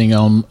focusing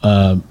on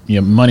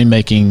money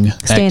making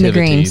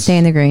activities. Stay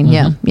in the green.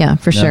 Yeah,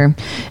 for sure.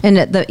 And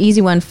the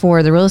easy one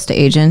for the real estate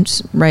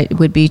agent, right,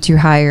 would be to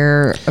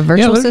hire a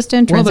virtual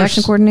assistant,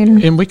 transaction coordinator.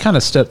 And we kind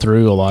of step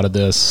through a lot of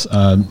this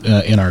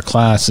in our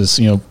classes.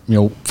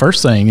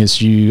 First thing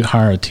is you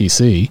hire a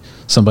TC,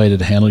 somebody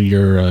to handle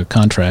your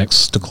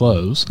contracts to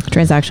close.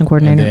 Transaction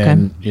coordinator.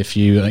 And if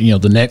you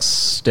the next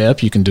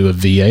step, you can do a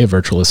VA, a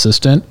virtual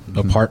assistant,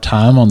 a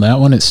part-time on that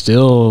one. It's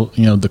still,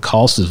 the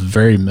cost is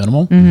very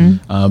minimal,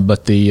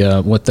 but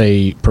the what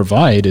they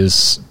provide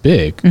is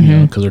big,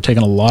 because they're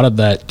taking a lot of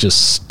that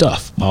just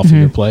stuff off of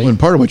your plate. Well, and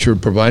part of what you're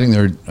providing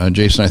there,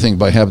 Jason, I think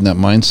by having that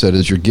mindset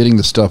is you're getting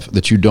the stuff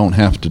that you don't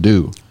have to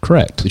do.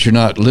 Correct. That you're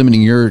not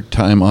limiting your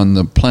time on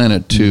the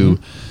planet to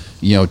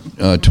 12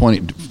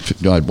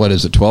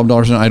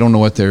 $? I don't know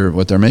what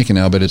they're making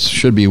now, but it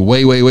should be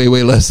way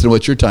less than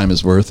what your time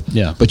is worth.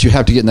 Yeah. But you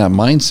have to get in that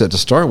mindset to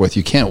start with.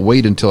 You can't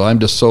wait until I'm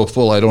just so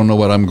full I don't know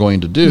what I'm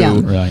going to do. Yeah.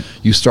 Right.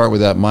 You start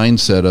with that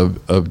mindset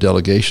of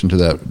delegation to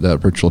that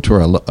virtual tour,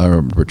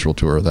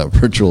 that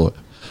virtual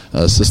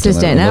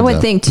assistant. And I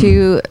would think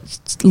too,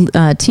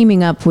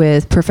 teaming up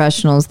with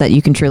professionals that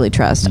you can truly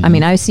trust. I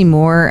mean, I see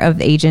more of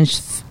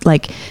agents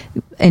like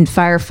in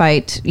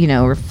firefight,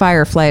 or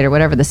fireflight, or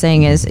whatever the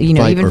saying is,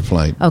 Fight or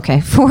flight.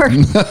 Okay, we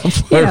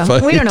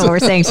don't know what we're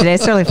saying today.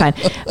 It's totally fine.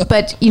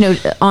 But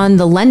on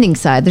the lending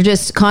side, they're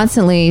just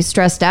constantly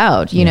stressed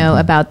out,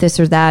 about this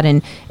or that,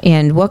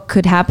 and what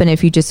could happen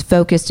if you just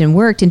focused and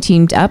worked and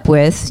teamed up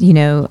with,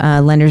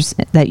 lenders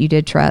that you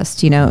did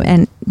trust,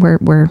 and we're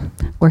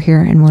here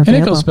and we're available. And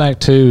it goes back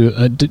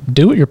to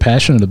do what you're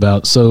passionate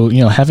about. So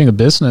having a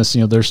business,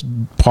 there's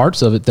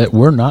parts of it that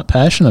we're not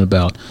passionate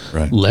about.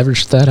 Right.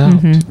 Leverage that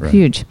out. Right.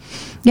 Huge.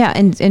 Yeah.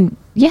 And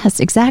yes,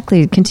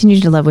 exactly. Continue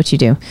to love what you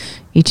do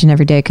each and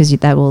every day, because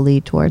that will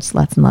lead towards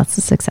lots and lots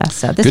of success.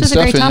 So this was a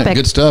great topic.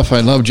 Good stuff.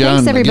 I love John.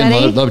 Thanks, everybody.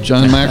 Again, love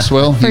John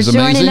Maxwell. He's for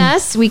joining amazing.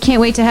 us. We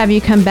can't wait to have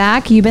you come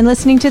back. You've been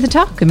listening to The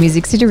Talk of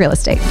Music City Real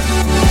Estate.